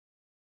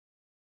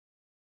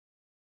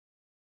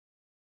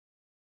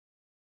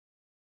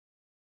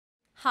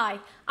Hi,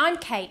 I'm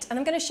Kate and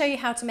I'm going to show you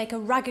how to make a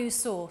ragu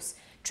sauce.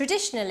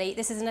 Traditionally,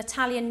 this is an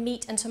Italian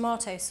meat and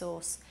tomato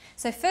sauce.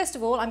 So first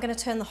of all, I'm going to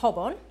turn the hob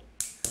on,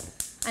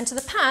 and to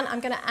the pan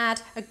I'm going to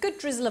add a good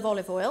drizzle of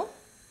olive oil,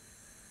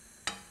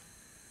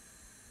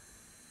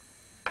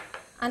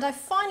 and I've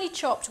finely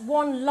chopped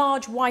one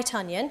large white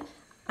onion,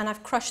 and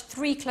I've crushed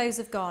 3 cloves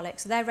of garlic,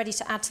 so they're ready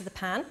to add to the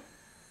pan.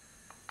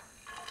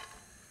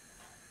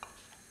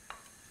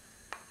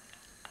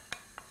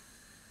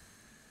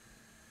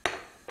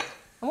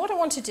 And what I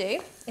want to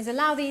do is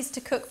allow these to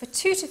cook for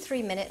 2 to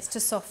 3 minutes to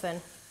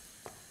soften.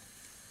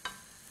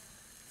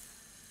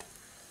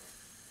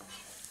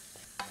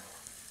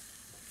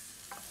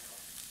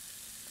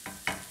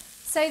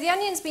 So the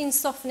onion's been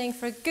softening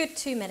for a good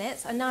 2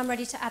 minutes, and now I'm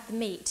ready to add the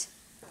meat.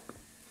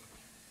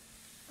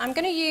 I'm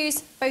going to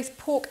use both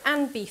pork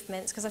and beef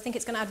mince because I think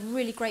it's going to add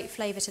really great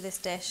flavour to this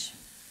dish.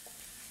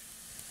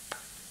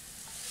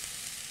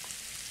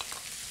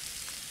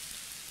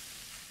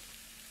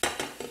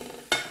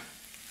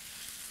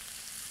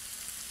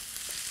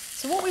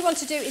 So what we want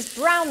to do is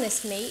brown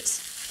this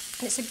meat,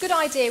 and it's a good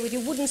idea with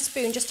your wooden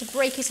spoon just to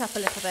break it up a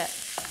little bit.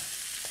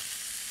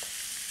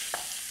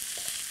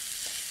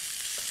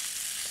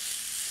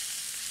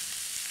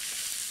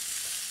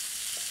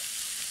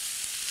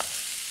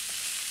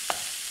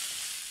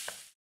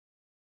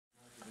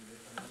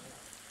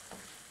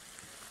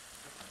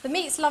 The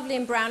meat's lovely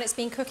and brown, it's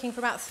been cooking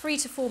for about 3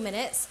 to 4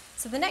 minutes,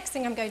 so the next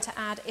thing I'm going to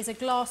add is a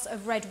glass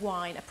of red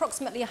wine,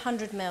 approximately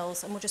 100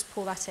 ml, and we'll just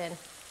pour that in.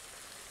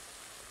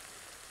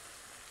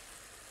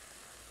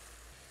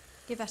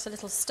 Give that a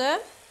little stir.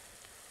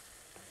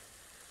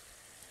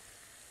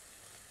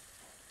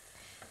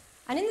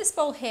 And in this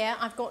bowl here,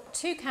 I've got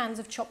 2 cans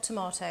of chopped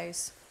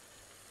tomatoes.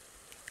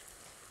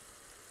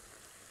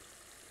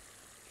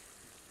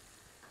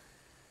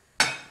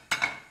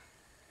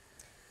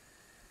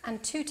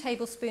 And 2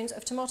 tablespoons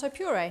of tomato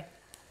puree.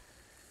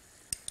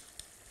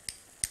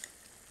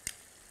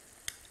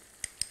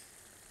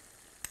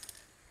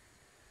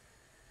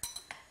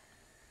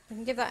 We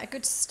can give that a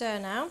good stir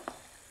now.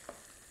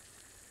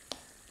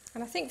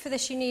 And I think for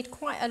this you need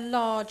quite a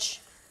large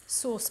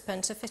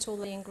saucepan to fit all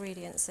the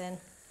ingredients in.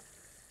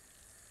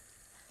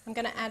 I'm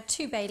going to add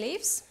 2 bay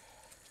leaves.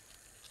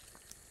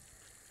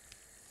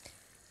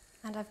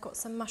 And I've got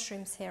some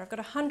mushrooms here. I've got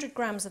 100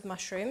 grams of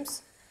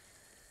mushrooms.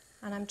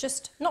 And I'm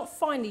just not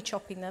finely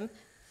chopping them,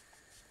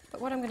 but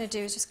what I'm going to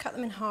do is just cut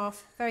them in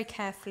half very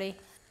carefully,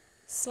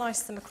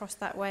 slice them across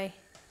that way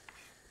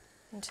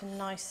into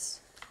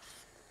nice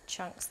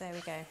chunks. There we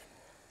go.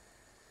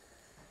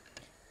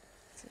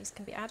 So these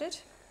can be added.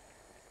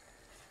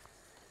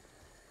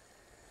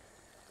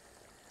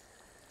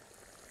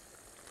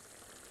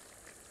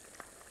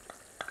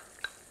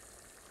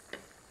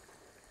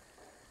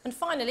 And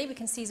finally, we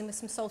can season with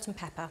some salt and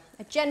pepper.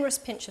 A generous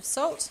pinch of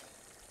salt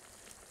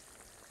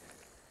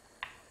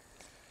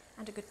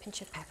and a good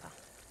pinch of pepper.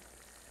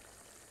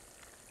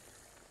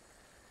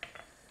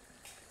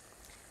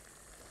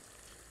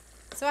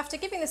 So after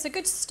giving this a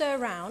good stir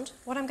round,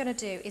 what I'm going to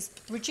do is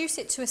reduce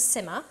it to a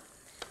simmer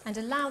and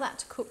allow that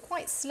to cook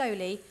quite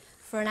slowly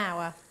for an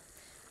hour.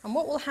 And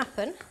what will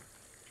happen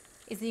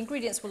is the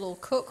ingredients will all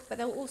cook, but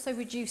they'll also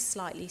reduce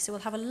slightly, so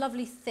we'll have a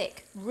lovely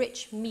thick,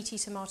 rich, meaty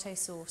tomato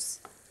sauce.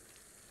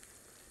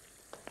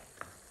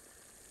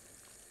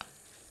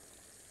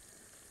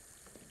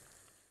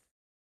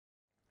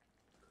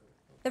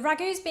 The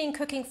ragu's been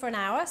cooking for an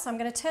hour, so I'm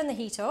going to turn the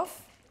heat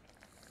off.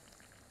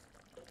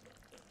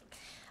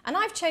 And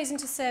I've chosen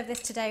to serve this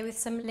today with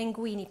some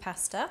linguine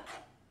pasta.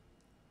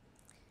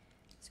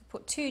 So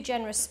put 2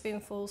 generous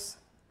spoonfuls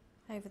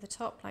over the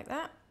top like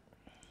that.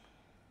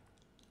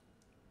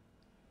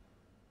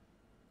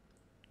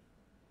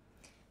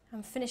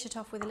 And finish it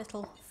off with a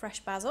little fresh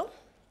basil.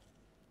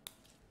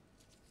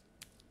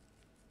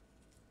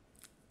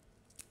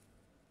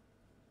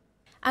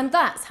 And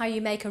that's how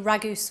you make a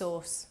ragu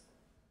sauce.